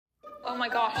Oh my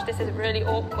gosh, this is really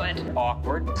awkward.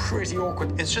 Awkward. Pretty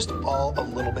awkward. It's just all a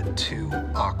little bit too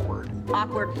awkward.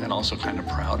 Awkward. And also kind of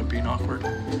proud of being awkward.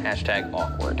 Hashtag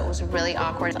awkward. It was really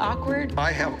awkward. Awkward.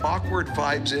 I have awkward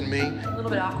vibes in me. A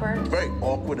little bit awkward. Very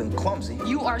awkward and clumsy.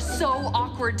 You are so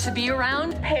awkward to be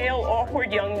around. Pale,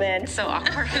 awkward young men. So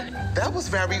awkward. That was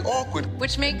very awkward.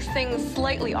 Which makes things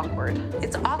slightly awkward.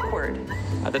 It's awkward.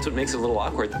 That's what makes it a little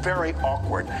awkward. Very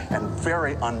awkward and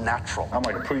very unnatural. I'm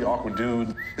like a pretty awkward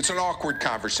dude. It's an awkward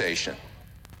conversation.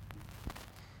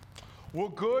 Well,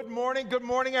 good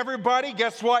morning, everybody.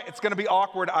 Guess what? It's going to be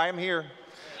awkward. I am here.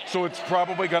 So it's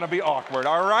probably going to be awkward,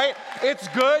 all right? It's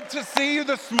good to see you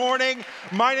this morning.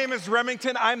 My name is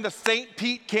Remington. I'm the St.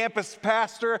 Pete campus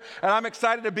pastor, and I'm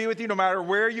excited to be with you no matter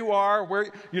where you are,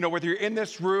 whether you're in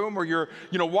this room or you're,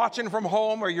 watching from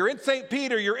home or you're in St.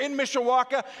 Pete or you're in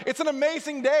Mishawaka. It's an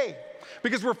amazing day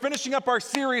because we're finishing up our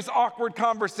series, Awkward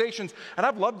Conversations, and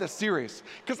I've loved this series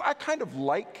because I kind of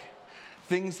like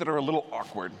things that are a little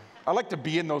awkward. I like to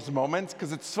be in those moments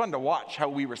because it's fun to watch how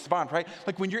we respond, right?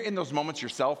 Like when you're in those moments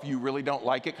yourself, you really don't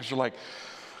like it because you're like,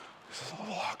 this is a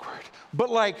little awkward.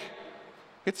 But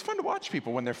it's fun to watch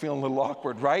people when they're feeling a little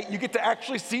awkward, right? You get to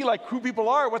actually see who people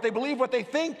are, what they believe, what they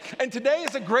think. And today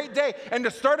is a great day. And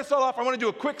to start us all off, I want to do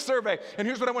a quick survey. And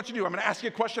here's what I want you to do. I'm going to ask you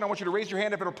a question. I want you to raise your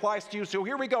hand if it applies to you. So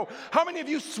here we go. How many of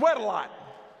you sweat a lot?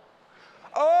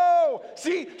 Oh,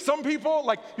 see, some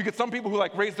people, you get some people who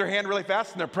raise their hand really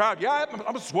fast and they're proud. Yeah,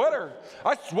 I'm a sweater.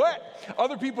 I sweat.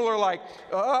 Other people are like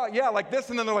this.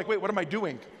 And then they're like, wait, what am I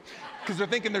doing? Because they're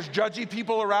thinking there's judgy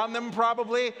people around them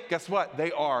probably. Guess what?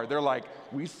 They are. They're like,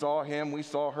 we saw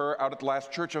her out at the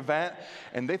last church event,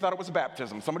 and they thought it was a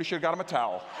baptism. Somebody should have got him a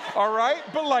towel. All right?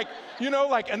 But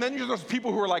and then there's those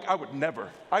people who are like, I would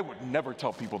never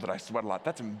tell people that I sweat a lot.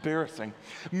 That's embarrassing.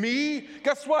 Me,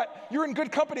 guess what? You're in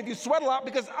good company if you sweat a lot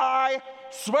because I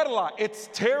sweat a lot. It's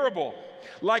terrible.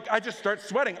 I just start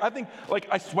sweating. I think,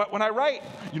 I sweat when I write.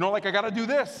 I got to do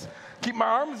this. Keep my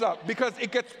arms up because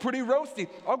it gets pretty roasty.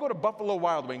 I'll go to Buffalo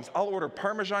Wild Wings. I'll order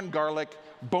Parmesan garlic,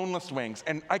 boneless wings.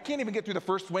 And I can't even get through the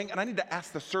first wing, and I need to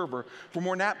ask the server for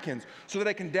more napkins so that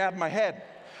I can dab my head.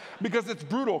 Because it's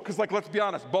brutal, because let's be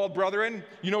honest, bald brethren,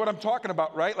 you know what I'm talking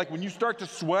about, right? When you start to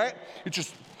sweat, it's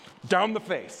just down the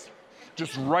face.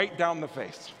 Just right down the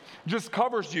face. Just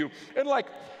covers you. And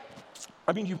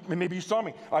maybe you saw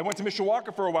me. I went to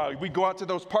Mishawaka for a while. We'd go out to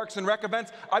those Parks and Rec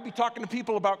events. I'd be talking to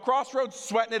people about Crossroads,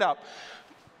 sweating it up.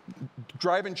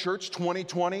 Driving church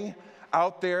 2020,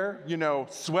 out there,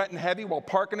 sweating heavy while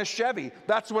parking a Chevy.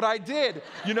 That's what I did.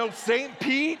 St.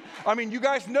 Pete, you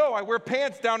guys know I wear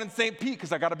pants down in St. Pete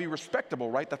because I got to be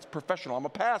respectable, right? That's professional. I'm a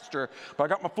pastor, but I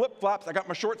got my flip-flops, I got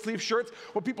my short sleeve shirts.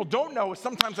 What people don't know is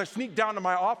sometimes I sneak down to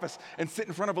my office and sit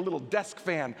in front of a little desk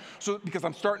fan because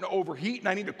I'm starting to overheat and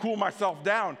I need to cool myself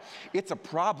down. It's a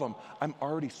problem. I'm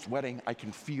already sweating. I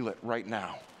can feel it right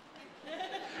now.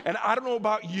 And I don't know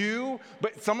about you,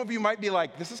 but some of you might be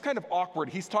like, this is kind of awkward.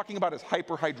 He's talking about his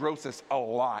hyperhidrosis a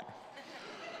lot.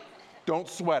 Don't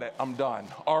sweat it. I'm done.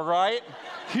 All right?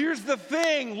 Here's the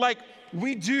thing.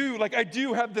 I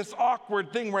do have this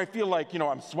awkward thing where I feel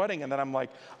I'm sweating and then I'm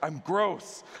I'm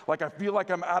gross. I feel like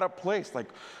I'm out of place.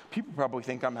 People probably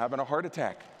think I'm having a heart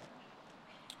attack.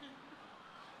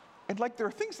 And there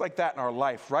are things like that in our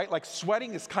life, right?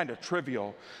 Sweating is kind of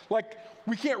trivial.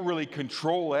 We can't really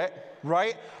control it,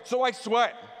 right? So I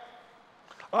sweat.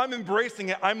 I'm embracing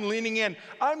it. I'm leaning in.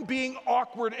 I'm being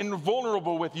awkward and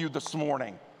vulnerable with you this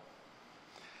morning.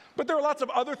 But there are lots of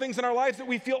other things in our lives that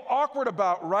we feel awkward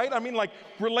about, right?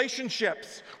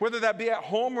 Relationships, whether that be at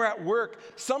home or at work.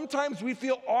 Sometimes we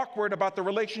feel awkward about the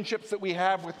relationships that we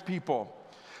have with people.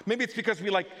 Maybe it's because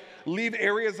we leave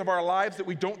areas of our lives that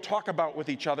we don't talk about with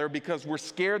each other because we're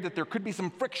scared that there could be some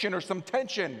friction or some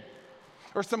tension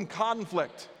or some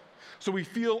conflict. So we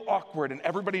feel awkward and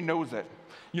everybody knows it.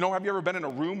 Have you ever been in a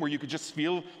room where you could just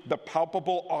feel the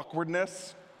palpable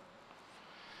awkwardness?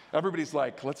 Everybody's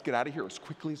like, let's get out of here as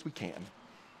quickly as we can.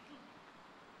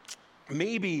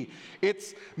 Maybe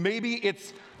it's,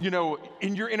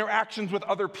 in your interactions with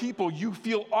other people, you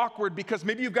feel awkward because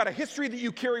maybe you've got a history that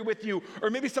you carry with you, or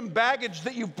maybe some baggage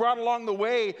that you've brought along the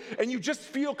way, and you just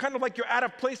feel kind of like you're out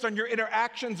of place on your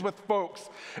interactions with folks.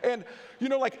 And,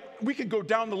 we could go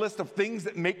down the list of things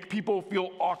that make people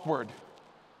feel awkward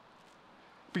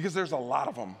because there's a lot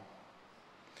of them.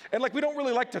 And we don't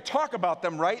really like to talk about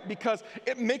them, right? Because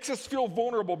it makes us feel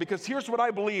vulnerable. Because here's what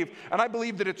I believe, and I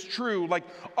believe that it's true.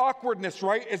 Awkwardness,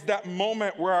 right, is that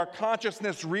moment where our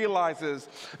consciousness realizes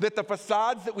that the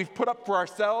facades that we've put up for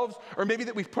ourselves, or maybe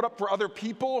that we've put up for other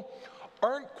people,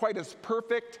 aren't quite as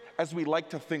perfect as we like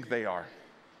to think they are.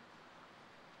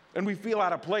 And we feel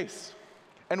out of place.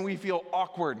 And we feel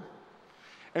awkward.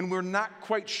 and we're not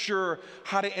quite sure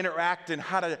how to interact and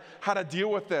how to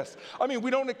deal with this. I mean,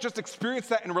 we don't just experience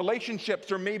that in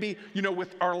relationships or maybe,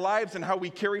 with our lives and how we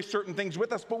carry certain things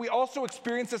with us, but we also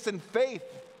experience this in faith.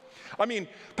 I mean,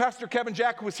 Pastor Kevin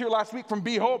Jack, who was here last week from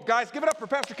Be Hope. Guys, give it up for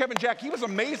Pastor Kevin Jack. He was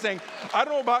amazing. I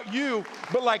don't know about you,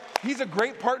 but he's a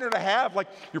great partner to have.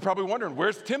 You're probably wondering,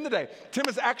 where's Tim today? Tim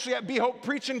is actually at Be Hope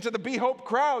preaching to the Be Hope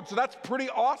crowd. So that's pretty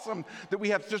awesome that we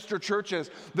have sister churches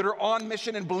that are on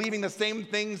mission and believing the same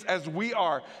things as we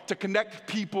are to connect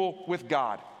people with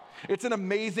God. It's an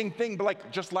amazing thing.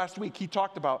 But just last week, he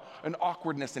talked about an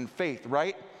awkwardness in faith,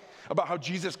 right? About how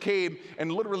Jesus came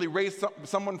and literally raised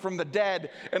someone from the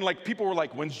dead. And people were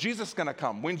like, when's Jesus going to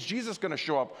come? When's Jesus going to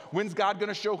show up? When's God going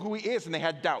to show who he is? And they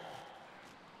had doubt.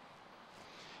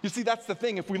 You see, that's the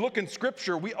thing. If we look in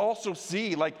Scripture, we also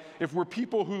see, if we're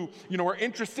people who, are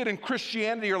interested in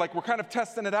Christianity or we're kind of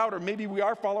testing it out, or maybe we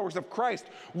are followers of Christ,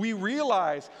 we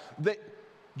realize that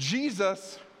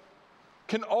Jesus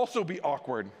can also be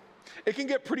awkward. It can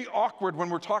get pretty awkward when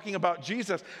we're talking about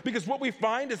Jesus, because what we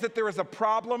find is that there is a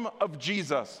problem of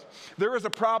Jesus. There is a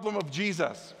problem of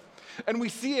Jesus. And we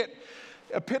see it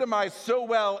epitomized so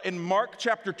well in Mark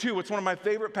chapter 2. It's one of my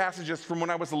favorite passages from when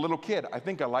I was a little kid. I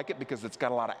think I like it because it's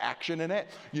got a lot of action in it.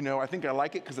 I think I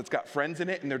like it because it's got friends in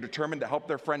it and they're determined to help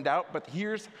their friend out. But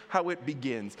here's how it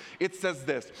begins. It says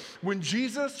this: when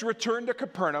Jesus returned to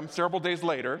Capernaum several days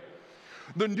later,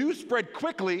 the news spread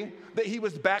quickly that he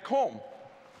was back home.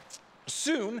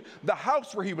 Soon, the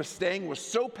house where he was staying was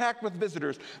so packed with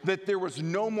visitors that there was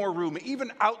no more room,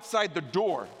 even outside the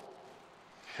door.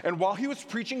 And while he was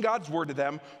preaching God's word to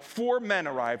them, 4 men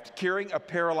arrived carrying a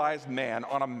paralyzed man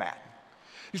on a mat.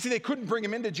 You see, they couldn't bring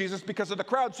him into Jesus because of the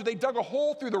crowd, so they dug a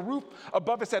hole through the roof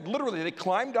above his head. Literally, they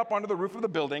climbed up onto the roof of the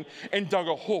building and dug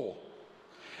a hole.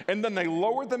 And then they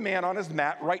lowered the man on his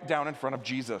mat right down in front of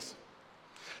Jesus.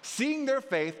 Seeing their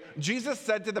faith, Jesus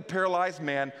said to the paralyzed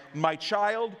man, "My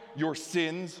child, your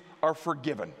sins are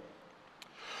forgiven."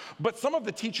 But some of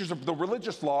the teachers of the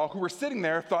religious law who were sitting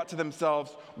there thought to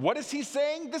themselves, "What is he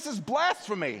saying? This is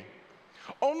blasphemy.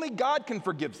 Only God can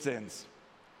forgive sins."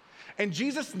 And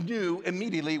Jesus knew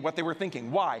immediately what they were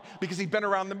thinking. Why? Because he'd been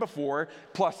around them before,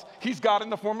 plus he's God in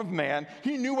the form of man.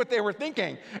 He knew what they were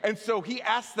thinking. And so he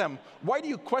asked them, "Why do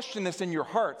you question this in your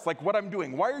hearts? What I'm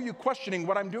doing? Why are you questioning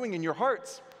what I'm doing in your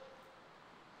hearts?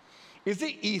 Is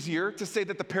it easier to say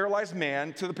to the paralyzed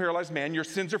man, your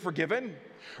sins are forgiven?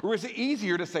 Or is it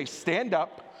easier to say, stand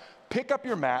up, pick up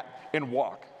your mat, and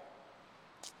walk?"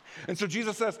 And so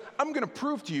Jesus says, I'm going to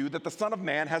prove to you that the Son of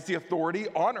Man has the authority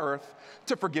on earth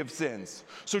to forgive sins.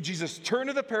 So Jesus turned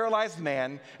to the paralyzed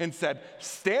man and said,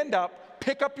 "Stand up,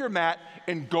 pick up your mat,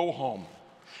 and go home."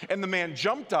 And the man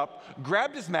jumped up,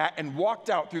 grabbed his mat, and walked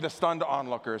out through the stunned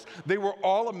onlookers. They were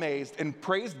all amazed and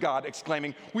praised God,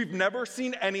 exclaiming, "We've never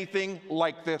seen anything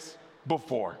like this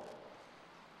before."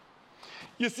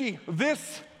 You see,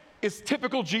 this is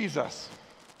typical Jesus.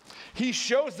 He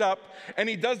shows up and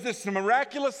he does this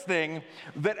miraculous thing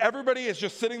that everybody is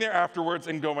just sitting there afterwards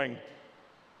and going,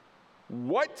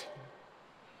 "What?"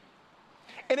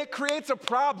 And it creates a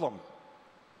problem.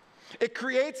 It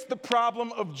creates the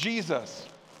problem of Jesus.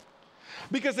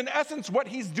 Because in essence, what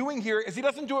he's doing here is he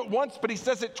doesn't do it once, but he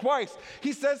says it twice.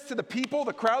 He says to the people,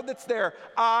 the crowd that's there,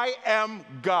 "I am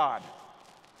God."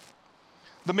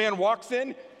 The man walks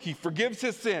in, he forgives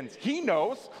his sins. He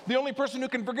knows the only person who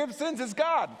can forgive sins is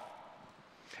God.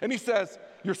 And he says,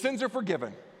 "Your sins are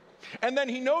forgiven." And then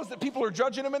he knows that people are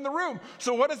judging him in the room.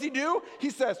 So what does he do? He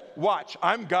says, "Watch,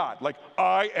 I'm God."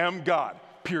 I am God,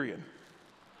 period.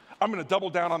 I'm going to double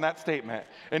down on that statement.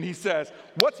 And he says,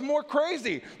 what's more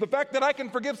crazy? The fact that I can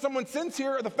forgive someone's sins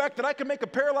here, or the fact that I can make a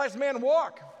paralyzed man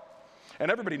walk? And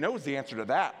everybody knows the answer to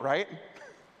that, right?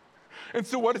 And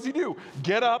so what does he do?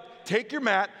 Get up, take your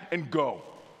mat, and go.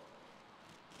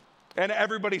 And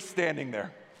everybody's standing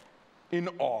there in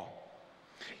awe.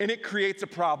 And it creates a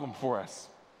problem for us.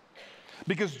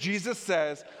 Because Jesus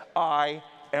says, "I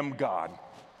am God."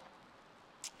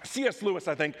 C.S. Lewis,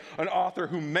 I think, an author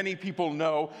who many people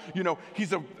know,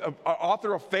 he's an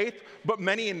author of faith, but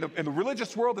many in the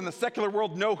religious world and the secular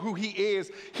world know who he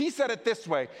is. He said it this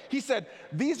way. He said,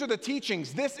 "These are the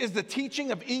teachings. This is the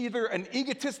teaching of either an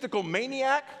egotistical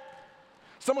maniac,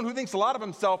 someone who thinks a lot of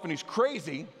himself and he's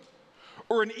crazy,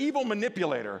 or an evil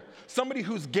manipulator, somebody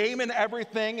who's gaming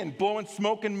everything and blowing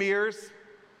smoke and mirrors,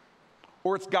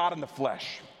 or it's God in the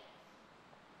flesh."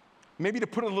 Maybe to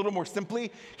put it a little more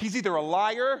simply, he's either a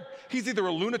liar, he's either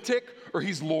a lunatic, or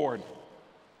he's Lord.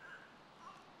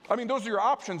 I mean, those are your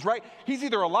options, right? He's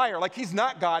either a liar, he's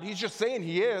not God, he's just saying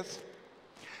he is.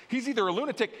 He's either a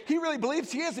lunatic, he really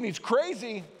believes he is and he's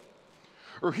crazy.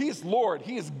 or he is Lord,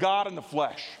 he is God in the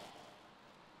flesh.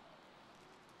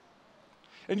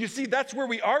 And you see, that's where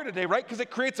we are today, right? Because it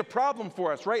creates a problem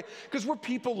for us, right? Because we're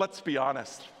people, let's be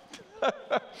honest.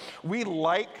 We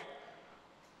like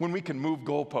when we can move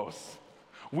goalposts.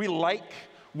 We like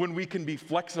when we can be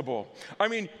flexible. I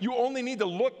mean, you only need to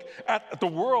look at the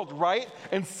world, right?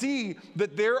 And see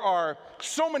that there are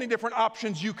so many different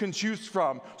options you can choose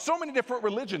from. So many different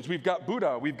religions. We've got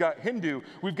Buddha, we've got Hindu,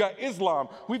 we've got Islam,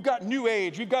 we've got New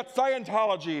Age, we've got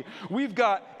Scientology, we've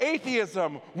got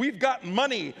atheism, we've got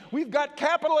money, we've got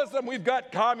capitalism, we've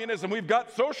got communism, we've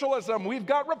got socialism, we've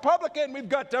got Republican, we've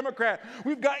got Democrat,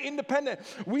 we've got independent.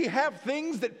 We have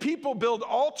things that people build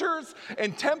altars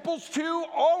and temples to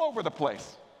all over the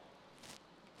place.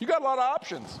 You got a lot of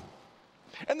options.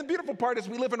 And the beautiful part is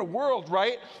we live in a world,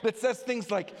 right, that says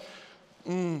things like,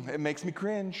 it makes me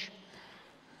cringe.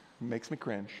 It makes me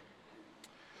cringe.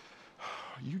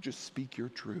 You just speak your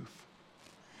truth.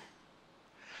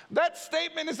 That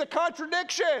statement is a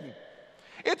contradiction.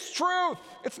 It's truth.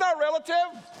 It's not relative.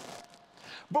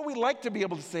 But we like to be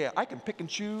able to say it. I can pick and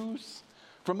choose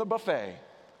from the buffet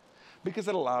because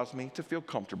it allows me to feel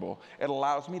comfortable. It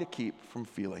allows me to keep from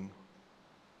feeling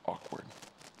awkward.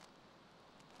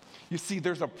 You see,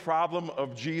 there's a problem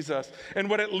of Jesus. And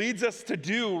what it leads us to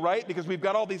do, right, because we've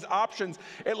got all these options,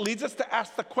 it leads us to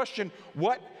ask the question,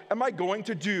 what am I going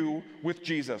to do with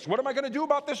Jesus? What am I going to do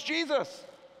about this Jesus?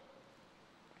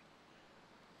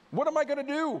 What am I going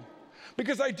to do?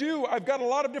 Because I've got a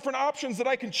lot of different options that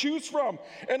I can choose from.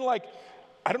 And like,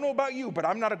 I don't know about you, but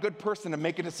I'm not a good person to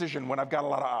make a decision when I've got a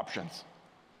lot of options.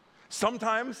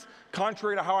 Sometimes,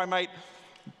 contrary to how I might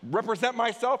represent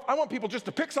myself, I want people just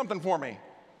to pick something for me.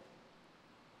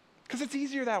 Because it's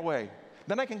easier that way.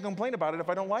 Then I can complain about it if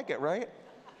I don't like it, right?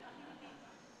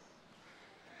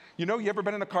 You know, you ever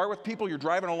been in a car with people, you're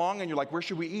driving along and you're like, where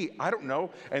should we eat? I don't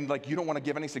know. And like, you don't want to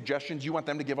give any suggestions. You want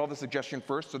them to give all the suggestions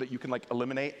first so that you can like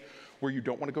eliminate where you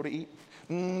don't want to go to eat.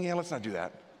 Yeah, let's not do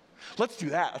that. Let's do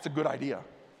that. That's a good idea.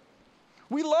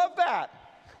 We love that.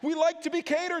 We like to be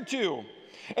catered to.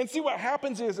 And see, what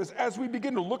happens is as we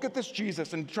begin to look at this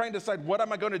Jesus and try and decide what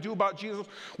am I going to do about Jesus,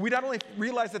 we not only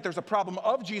realize that there's a problem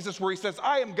of Jesus where he says,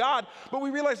 I am God, but we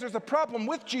realize there's a problem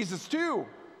with Jesus too.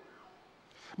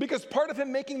 Because part of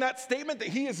him making that statement that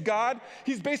he is God,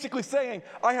 he's basically saying,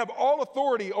 I have all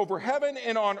authority over heaven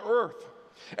and on earth.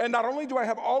 And not only do I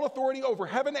have all authority over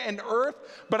heaven and earth,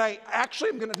 but I actually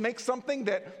am going to make something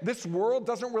that this world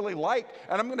doesn't really like.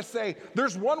 And I'm going to say,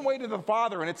 there's one way to the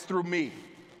Father, and it's through me.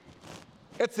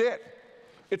 It's it.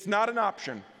 It's not an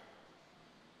option.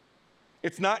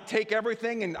 It's not take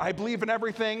everything and I believe in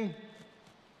everything.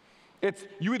 It's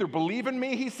you either believe in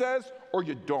me, he says, or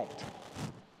you don't.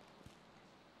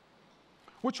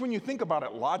 Which, when you think about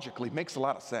it logically, makes a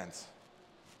lot of sense.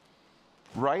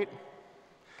 Right?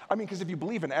 I mean, because if you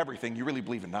believe in everything, you really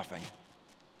believe in nothing.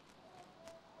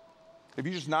 If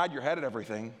you just nod your head at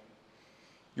everything,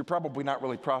 you're probably not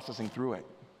really processing through it.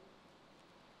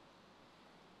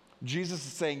 Jesus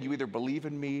is saying you either believe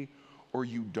in me or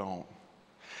you don't.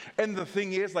 And the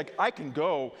thing is, like, I can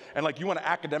go and like you want to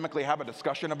academically have a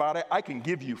discussion about it, I can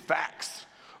give you facts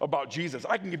about Jesus.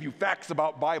 I can give you facts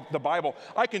about the Bible.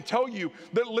 I can tell you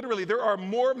that literally there are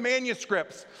more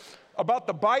manuscripts about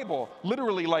the Bible,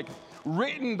 literally like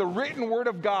the written word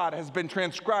of God has been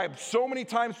transcribed so many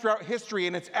times throughout history,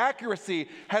 and its accuracy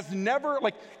has never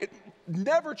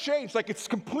changed. Like, it's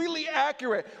completely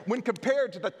accurate when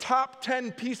compared to the top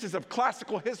 10 pieces of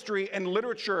classical history and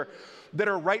literature that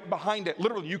are right behind it.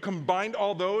 Literally, you combined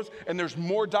all those, and there's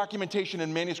more documentation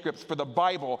and manuscripts for the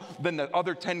Bible than the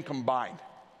other 10 combined.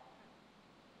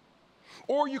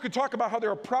 Or you could talk about how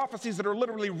there are prophecies that are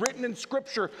literally written in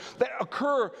Scripture that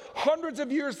occur hundreds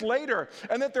of years later,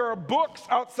 and that there are books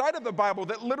outside of the Bible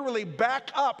that literally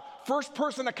back up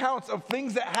first-person accounts of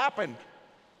things that happened.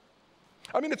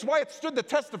 I mean, it's why it stood the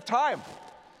test of time.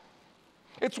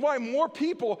 It's why more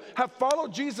people have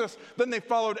followed Jesus than they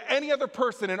followed any other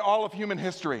person in all of human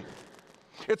history.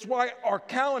 It's why our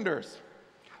calendars,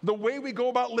 the way we go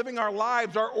about living our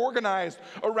lives, are organized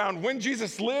around when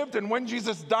Jesus lived and when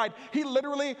Jesus died. He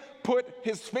literally put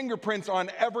his fingerprints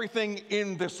on everything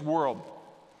in this world.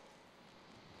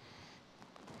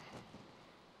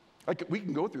 Like, we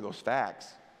can go through those facts,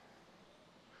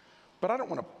 but I don't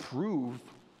want to prove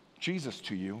Jesus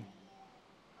to you.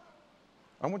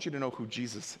 I want you to know who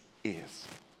Jesus is.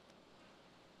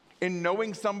 And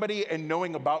knowing somebody and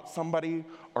knowing about somebody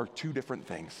are two different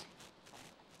things.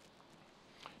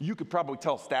 You could probably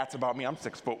tell stats about me. I'm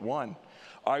 6'1".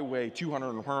 I weigh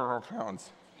 200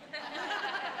 pounds.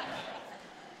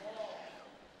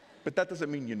 But that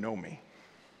doesn't mean you know me.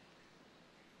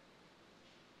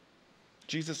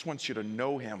 Jesus wants you to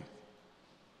know him.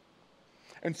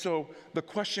 And so the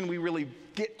question we really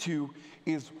get to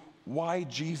is, why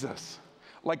Jesus?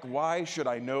 Like, why should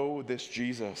I know this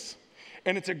Jesus?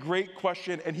 And it's a great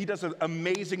question, and he does an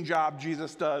amazing job,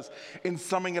 Jesus does, in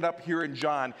summing it up here in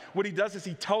John. What he does is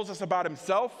he tells us about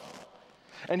himself,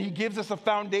 and he gives us a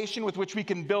foundation with which we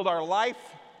can build our life,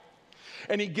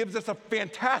 and he gives us a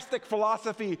fantastic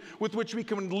philosophy with which we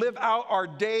can live out our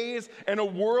days and a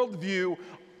worldview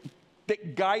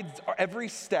that guides every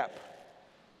step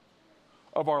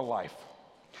of our life.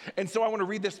 And so I want to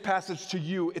read this passage to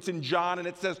you. It's in John, and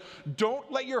it says, "Don't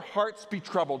let your hearts be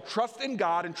troubled. Trust in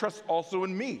God and trust also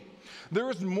in me. There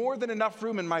is more than enough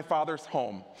room in my Father's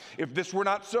home. If this were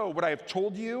not so, would I have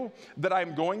told you that I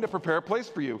am going to prepare a place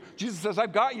for you?" Jesus says,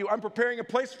 "I've got you. I'm preparing a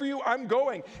place for you. I'm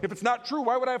going. If it's not true,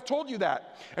 why would I have told you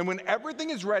that? And when everything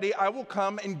is ready, I will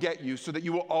come and get you so that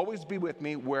you will always be with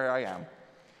me where I am.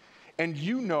 And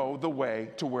you know the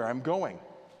way to where I'm going."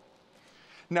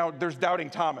 Now, there's Doubting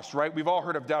Thomas, right? We've all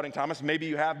heard of Doubting Thomas. Maybe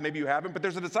you have, maybe you haven't. But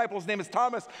there's a disciple, his name is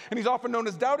Thomas, and he's often known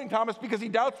as Doubting Thomas because he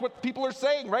doubts what people are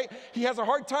saying, right? He has a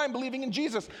hard time believing in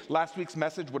Jesus. Last week's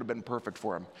message would have been perfect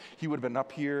for him. He would have been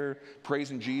up here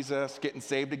praising Jesus, getting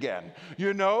saved again.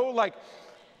 You know, like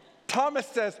Thomas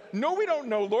says, "No, we don't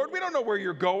know, Lord. We don't know where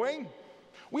you're going.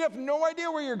 We have no idea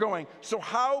where you're going. So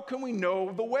how can we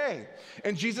know the way?"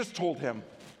 And Jesus told him,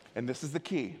 and this is the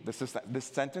key. This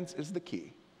sentence is the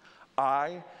key.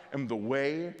 "I am the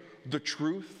way, the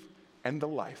truth, and the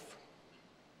life.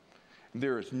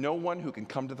 There is no one who can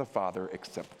come to the Father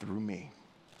except through me."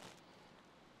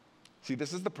 See,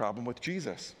 this is the problem with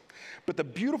Jesus. But the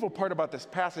beautiful part about this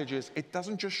passage is it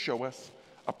doesn't just show us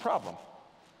a problem.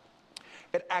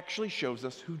 It actually shows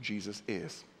us who Jesus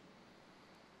is.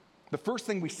 The first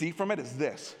thing we see from it is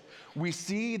this. We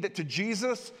see that to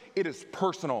Jesus, it is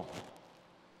personal.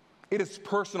 It is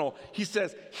personal. He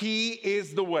says, he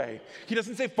is the way. He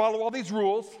doesn't say, follow all these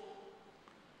rules,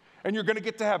 and you're going to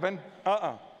get to heaven.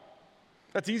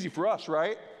 That's easy for us,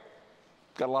 right?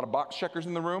 Got a lot of box checkers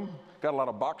in the room. Got a lot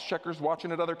of box checkers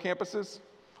watching at other campuses,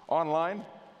 online.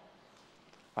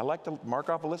 I like to mark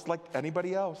off a list like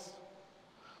anybody else.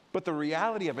 But the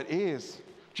reality of it is,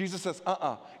 Jesus says,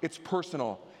 it's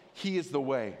personal. He is the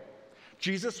way.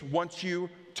 Jesus wants you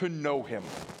to know him.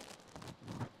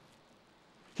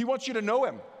 He wants you to know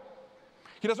him.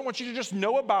 He doesn't want you to just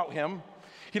know about him.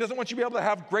 He doesn't want you to be able to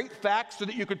have great facts so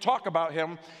that you could talk about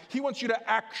him. He wants you to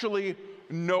actually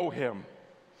know him.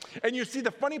 And you see,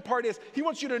 the funny part is, he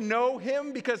wants you to know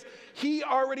him because he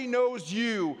already knows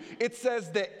you. It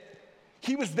says that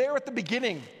he was there at the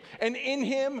beginning, and in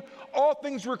him, all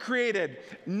things were created.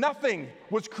 Nothing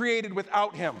was created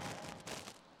without him.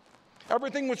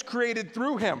 Everything was created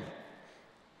through him.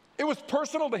 It was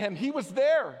personal to him. He was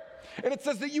there. And it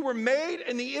says that you were made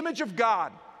in the image of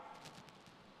God.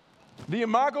 The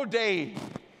imago Dei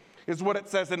is what it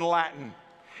says in Latin.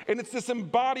 And it's this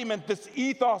embodiment, this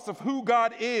ethos of who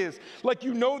God is. Like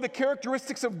you know the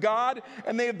characteristics of God,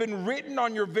 and they have been written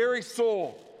on your very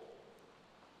soul.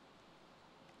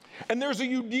 And there's a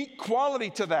unique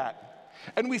quality to that.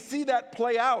 And we see that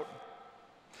play out.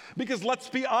 Because let's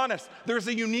be honest, there's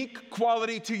a unique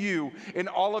quality to you in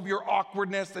all of your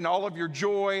awkwardness and all of your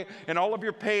joy and all of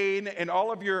your pain and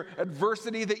all of your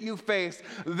adversity that you face.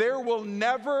 There will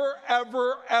never,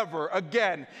 ever, ever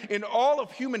again in all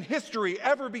of human history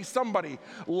ever be somebody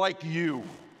like you.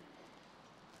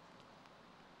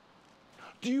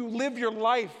 Do you live your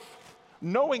life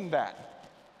knowing that?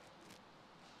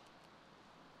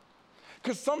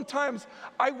 Because sometimes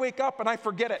I wake up and I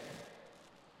forget it.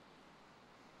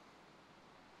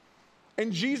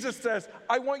 And Jesus says,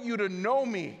 I want you to know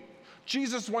me.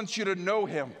 Jesus wants you to know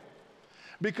him.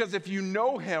 Because if you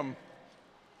know him,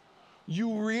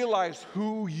 you realize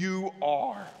who you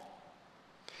are.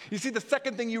 You see, the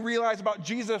second thing you realize about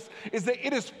Jesus is that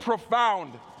it is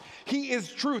profound. He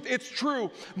is truth. It's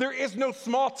true. There is no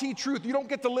small t truth. You don't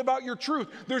get to live out your truth.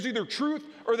 There's either truth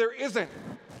or there isn't.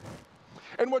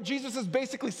 And what Jesus is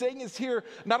basically saying is here,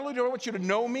 not only do I want you to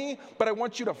know me, but I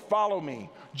want you to follow me.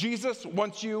 Jesus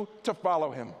wants you to follow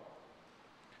him.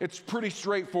 It's pretty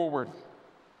straightforward.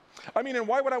 I mean, and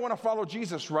why would I want to follow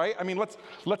Jesus, right? I mean,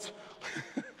 let's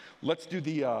do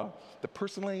the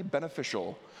personally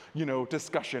beneficial,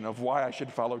 discussion of why I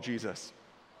should follow Jesus.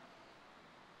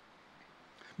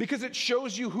 Because it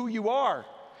shows you who you are.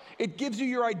 It gives you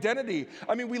your identity.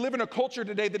 I mean, we live in a culture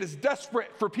today that is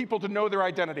desperate for people to know their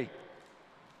identity.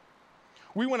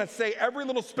 We want to say every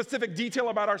little specific detail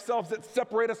about ourselves that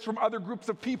separate us from other groups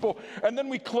of people. And then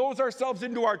we close ourselves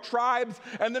into our tribes,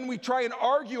 and then we try and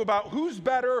argue about who's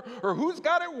better or who's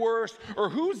got it worse or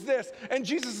who's this. And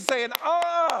Jesus is saying,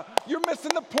 you're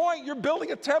missing the point. You're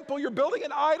building a temple. You're building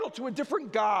an idol to a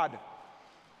different God.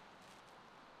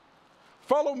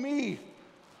 Follow me,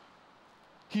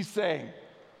 he's saying.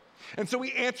 And so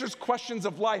he answers questions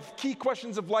of life, key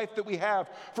questions of life that we have.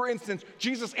 For instance,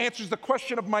 Jesus answers the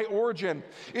question of my origin.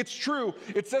 It's true.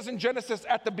 It says in Genesis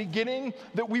at the beginning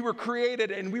that we were created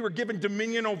and we were given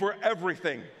dominion over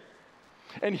everything.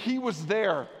 And he was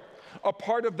there, a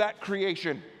part of that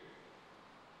creation.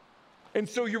 And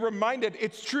so you're reminded,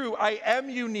 it's true, I am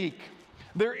unique.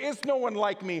 There is no one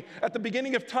like me. At the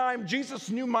beginning of time, Jesus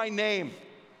knew my name,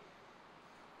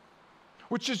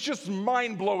 which is just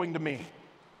mind-blowing to me.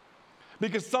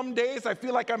 Because some days I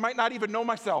feel like I might not even know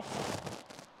myself.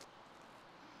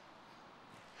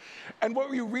 And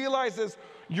what you realize is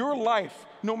your life,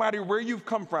 no matter where you've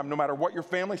come from, no matter what your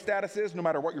family status is, no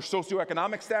matter what your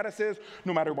socioeconomic status is,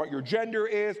 no matter what your gender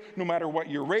is, no matter what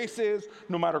your race is,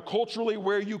 no matter culturally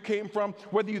where you came from,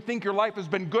 whether you think your life has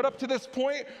been good up to this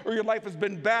point or your life has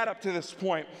been bad up to this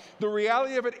point, the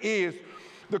reality of it is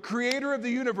the creator of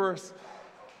the universe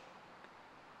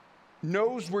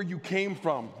knows where you came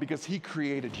from because he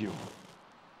created you.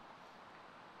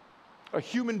 A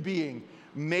human being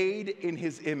made in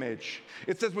his image.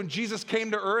 It says when Jesus came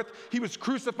to earth, he was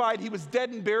crucified, he was dead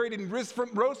and buried and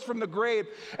rose from the grave.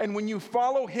 And when you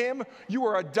follow him, you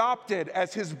are adopted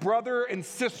as his brother and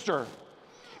sister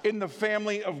in the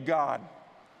family of God.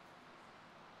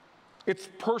 It's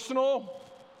personal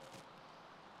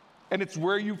and it's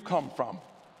where you've come from.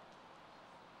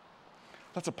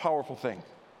 That's a powerful thing.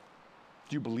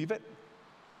 Do you believe it?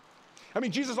 I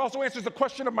mean, Jesus also answers the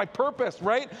question of my purpose,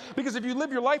 right? Because if you live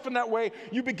your life in that way,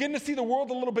 you begin to see the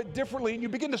world a little bit differently, and you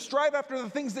begin to strive after the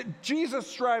things that Jesus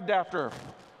strived after.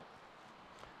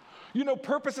 You know,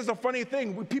 purpose is a funny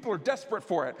thing. People are desperate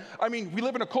for it. I mean, we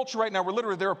live in a culture right now where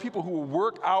literally there are people who will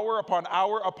work hour upon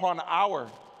hour upon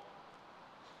hour.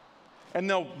 And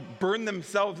they'll burn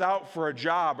themselves out for a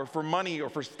job or for money or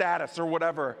for status or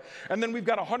whatever. And then we've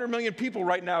got 100 million people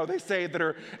right now, they say, that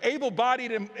are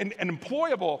able-bodied and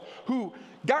employable who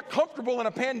got comfortable in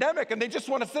a pandemic and they just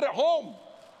want to sit at home.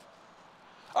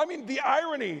 I mean, the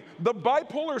irony, the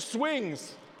bipolar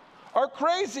swings are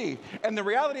crazy. And the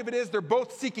reality of it is they're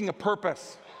both seeking a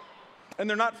purpose and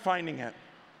they're not finding it.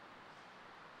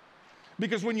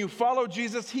 Because when you follow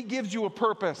Jesus, he gives you a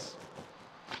purpose.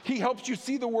 He helps you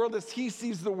see the world as he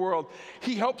sees the world.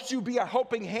 He helps you be a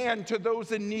helping hand to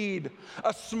those in need,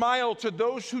 a smile to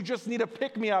those who just need a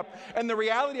pick-me-up. And the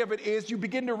reality of it is you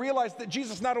begin to realize that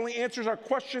Jesus not only answers our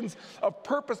questions of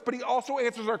purpose, but he also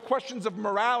answers our questions of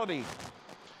morality.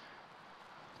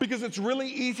 Because it's really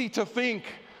easy to think,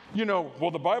 you know,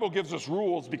 well, the Bible gives us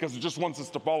rules because it just wants us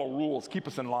to follow rules, keep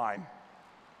us in line.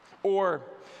 Or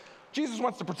Jesus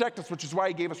wants to protect us, which is why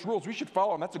he gave us rules. We should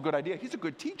follow him. That's a good idea. He's a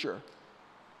good teacher.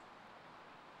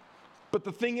 But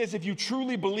the thing is, if you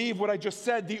truly believe what I just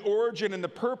said, the origin and the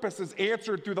purpose is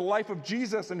answered through the life of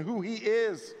Jesus and who he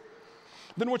is,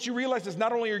 then what you realize is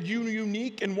not only are you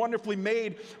unique and wonderfully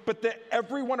made, but that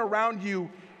everyone around you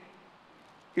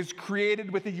is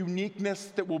created with a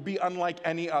uniqueness that will be unlike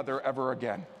any other ever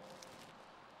again.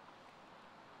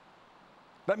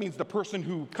 That means the person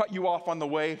who cut you off on the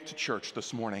way to church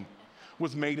this morning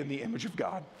was made in the image of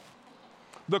God.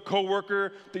 The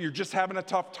coworker that you're just having a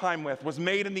tough time with was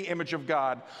made in the image of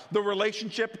God. The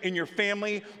relationship in your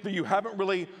family that you haven't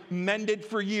really mended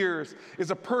for years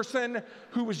is a person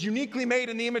who was uniquely made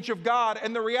in the image of God.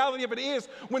 And the reality of it is,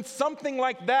 when something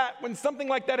like that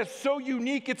is so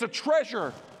unique, it's a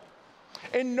treasure.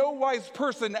 And no wise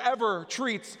person ever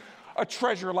treats a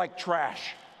treasure like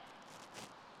trash.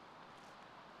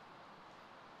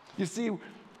 You see,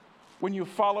 when you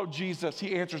follow Jesus,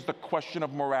 he answers the question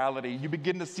of morality. You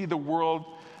begin to see the world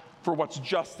for what's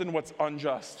just and what's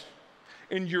unjust.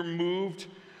 And you're moved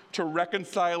to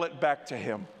reconcile it back to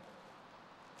him.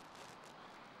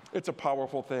 It's a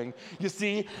powerful thing. You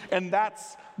see, and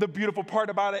that's the beautiful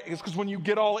part about it, is because when you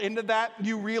get all into that,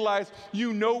 you realize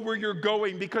you know where you're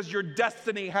going because your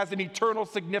destiny has an eternal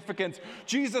significance.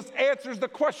 Jesus answers the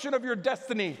question of your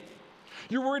destiny.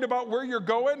 You're worried about where you're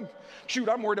going? Shoot,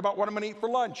 I'm worried about what I'm going to eat for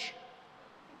lunch.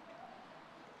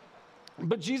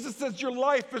 But Jesus says your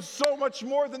life is so much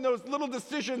more than those little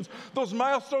decisions, those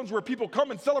milestones where people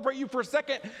come and celebrate you for a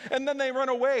second and then they run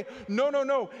away.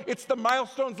 No. It's the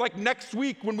milestones like next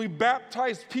week when we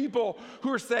baptize people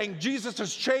who are saying, Jesus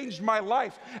has changed my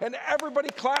life. And everybody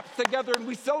claps together and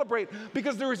we celebrate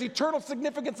because there is eternal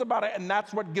significance about it. And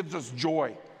that's what gives us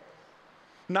joy.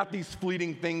 not these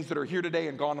fleeting things that are here today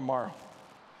and gone tomorrow.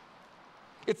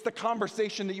 It's the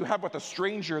conversation that you have with a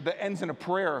stranger that ends in a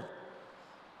prayer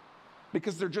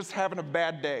because they're just having a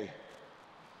bad day.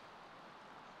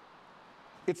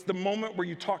 It's the moment where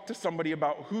you talk to somebody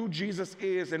about who Jesus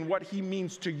is and what he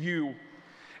means to you,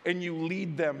 and you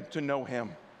lead them to know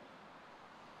him.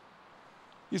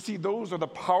 You see, those are the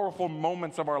powerful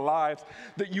moments of our lives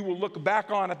that you will look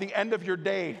back on at the end of your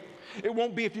day. It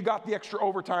won't be if you got the extra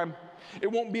overtime.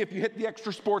 It won't be if you hit the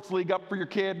extra sports league up for your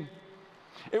kid.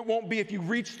 It won't be if you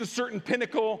reached a certain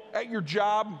pinnacle at your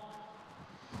job,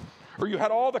 or you had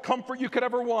all the comfort you could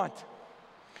ever want.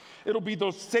 It'll be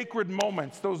those sacred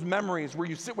moments, those memories where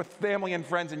you sit with family and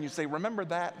friends and you say, remember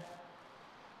that?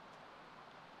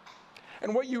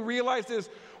 And what you realize is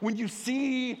when you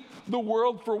see the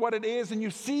world for what it is and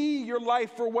you see your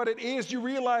life for what it is, you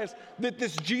realize that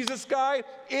this Jesus guy,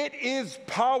 it is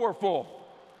powerful.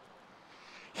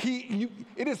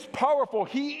 It is powerful.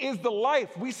 He is the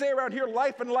life. We say around here,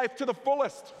 life and life to the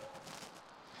fullest.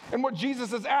 And what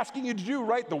Jesus is asking you to do,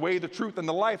 right, the way, the truth, and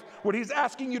the life, what he's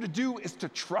asking you to do is to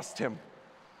trust him.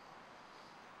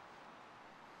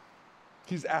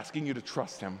 He's asking you to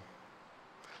trust him,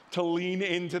 to lean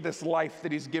into this life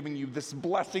that he's giving you, this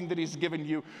blessing that he's given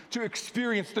you, to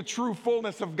experience the true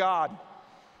fullness of God.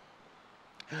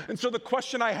 And so the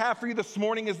question I have for you this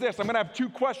morning is this. I'm going to have two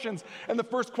questions, and the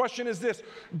first question is this.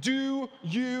 Do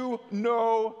you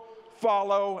know,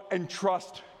 follow, and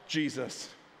trust Jesus?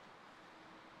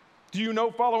 Do you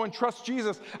know, follow, and trust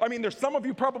Jesus? I mean, there's some of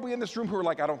you probably in this room who are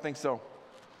like, I don't think so.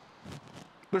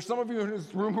 There's some of you in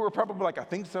this room who are probably like, I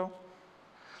think so.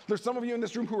 There's some of you in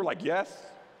this room who are like, yes.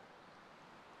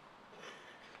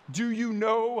 Do you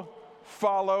know,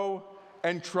 follow,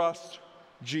 and trust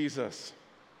Jesus?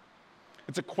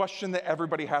 It's a question that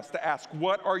everybody has to ask.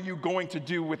 What are you going to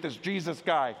do with this Jesus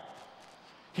guy?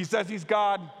 He says he's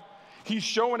God. He's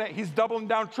showing it. He's doubling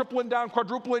down, tripling down,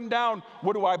 quadrupling down.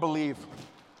 What do I believe?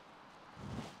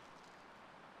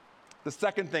 The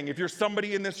second thing, if you're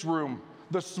somebody in this room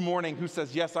this morning who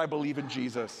says, yes, I believe in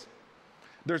Jesus,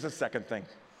 there's a second thing.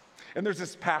 And there's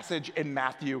this passage in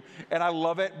Matthew, and I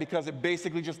love it because it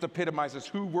basically just epitomizes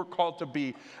who we're called to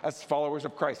be as followers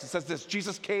of Christ. It says this,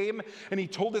 Jesus came and he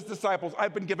told his disciples,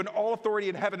 I've been given all authority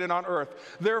in heaven and on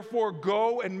earth. Therefore,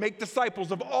 go and make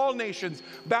disciples of all nations,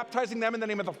 baptizing them in the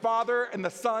name of the Father and the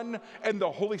Son and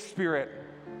the Holy Spirit.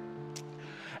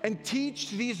 And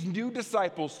teach these new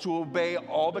disciples to obey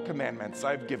all the commandments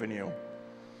I've given you.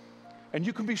 And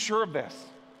you can be sure of this.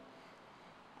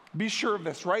 Be sure of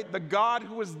this, right? The God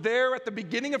who was there at the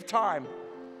beginning of time.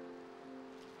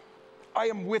 I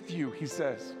am with you, he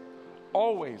says,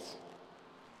 always,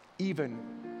 even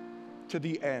to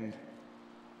the end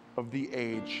of the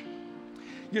age.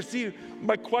 You see,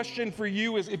 my question for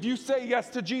you is, if you say yes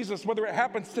to Jesus, whether it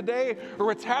happens today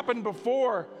or it's happened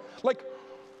before, like,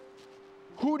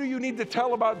 who do you need to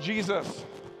tell about Jesus?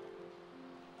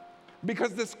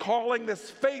 Because this calling, this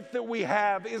faith that we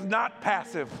have is not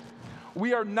passive.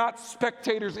 We are not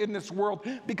spectators in this world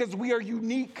because we are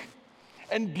unique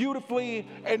and beautifully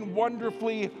and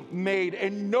wonderfully made,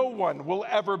 and no one will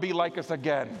ever be like us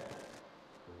again.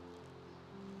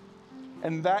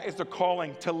 And that is the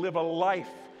calling to live a life,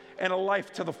 and a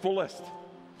life to the fullest.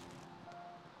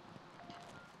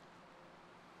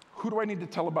 Who do I need to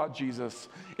tell about Jesus?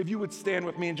 If you would stand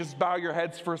with me and just bow your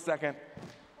heads for a second.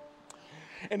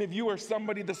 And if you are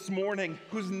somebody this morning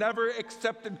who's never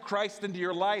accepted Christ into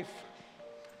your life,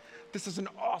 this is an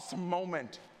awesome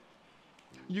moment.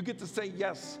 You get to say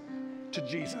yes to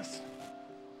Jesus.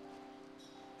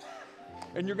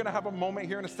 And you're going to have a moment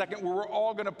here in a second where we're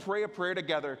all going to pray a prayer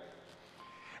together.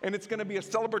 And it's going to be a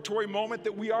celebratory moment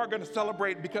that we are going to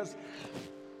celebrate, because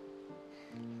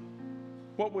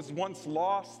what was once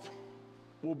lost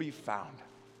will be found.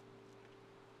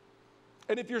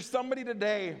 And if you're somebody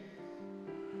today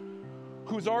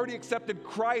who's already accepted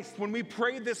Christ, when we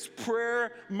pray this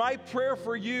prayer, my prayer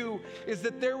for you is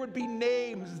that there would be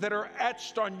names that are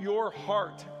etched on your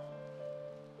heart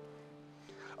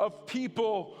of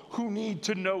people who need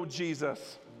to know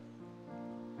Jesus.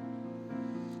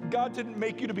 God didn't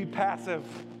make you to be passive.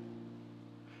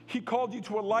 He called you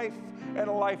to a life, and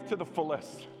a life to the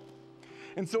fullest.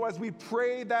 And so as we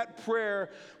pray that prayer,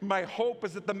 my hope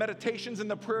is that the meditations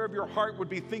and the prayer of your heart would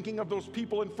be thinking of those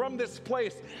people. And from this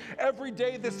place, every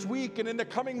day this week and in the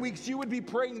coming weeks, you would be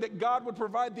praying that God would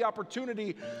provide the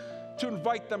opportunity to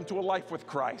invite them to a life with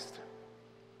Christ.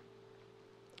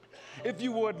 If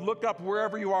you would, look up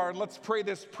wherever you are and let's pray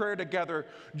this prayer together.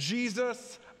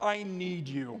 Jesus, I need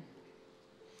you.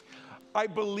 I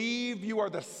believe you are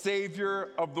the Savior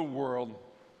of the world.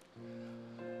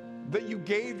 that you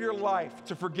gave your life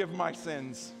to forgive my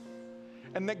sins,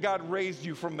 and that God raised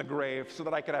you from the grave so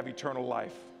that I could have eternal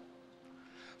life.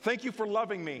 Thank you for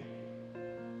loving me.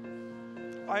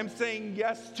 I'm saying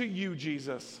yes to you,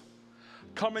 Jesus.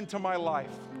 Come into my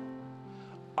life.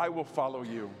 I will follow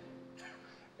you.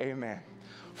 Amen.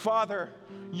 Father,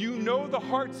 you know the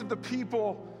hearts of the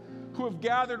people who have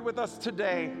gathered with us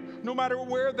today. No matter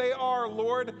where they are,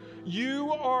 Lord,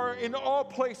 you are in all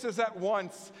places at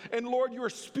once. And Lord, you are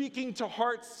speaking to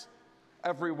hearts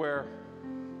everywhere.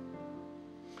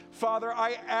 Father,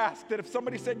 I ask that if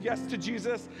somebody said yes to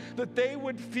Jesus, that they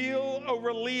would feel a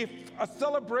relief, a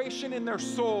celebration in their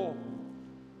soul,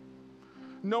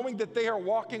 knowing that they are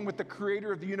walking with the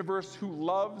Creator of the universe who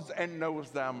loves and knows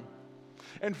them.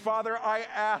 And Father, I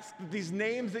ask that these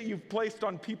names that you've placed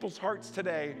on people's hearts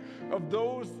today, of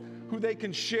those who they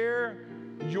can share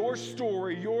your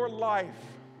story, your life,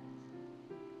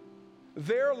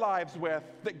 their lives with,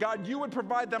 that God, you would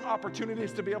provide them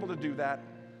opportunities to be able to do that.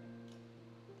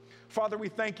 Father, we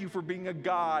thank you for being a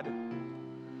God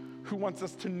who wants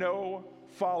us to know,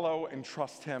 follow, and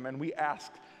trust him. And we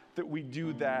ask that we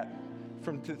do that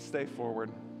from this day forward.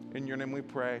 In your name we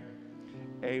pray.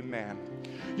 Amen.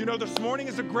 You know, this morning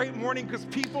is a great morning because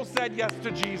people said yes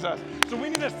to Jesus. So we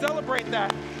need to celebrate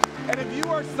that. And if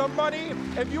you are somebody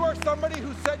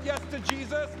who said yes to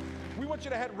Jesus, we want you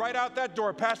to head right out that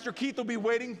door. Pastor Keith will be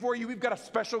waiting for you. We've got a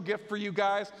special gift for you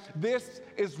guys. This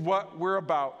is what we're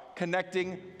about,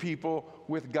 connecting people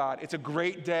with God. It's a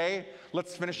great day.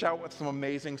 Let's finish out with some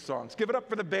amazing songs. Give it up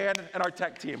for the band and our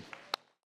tech team.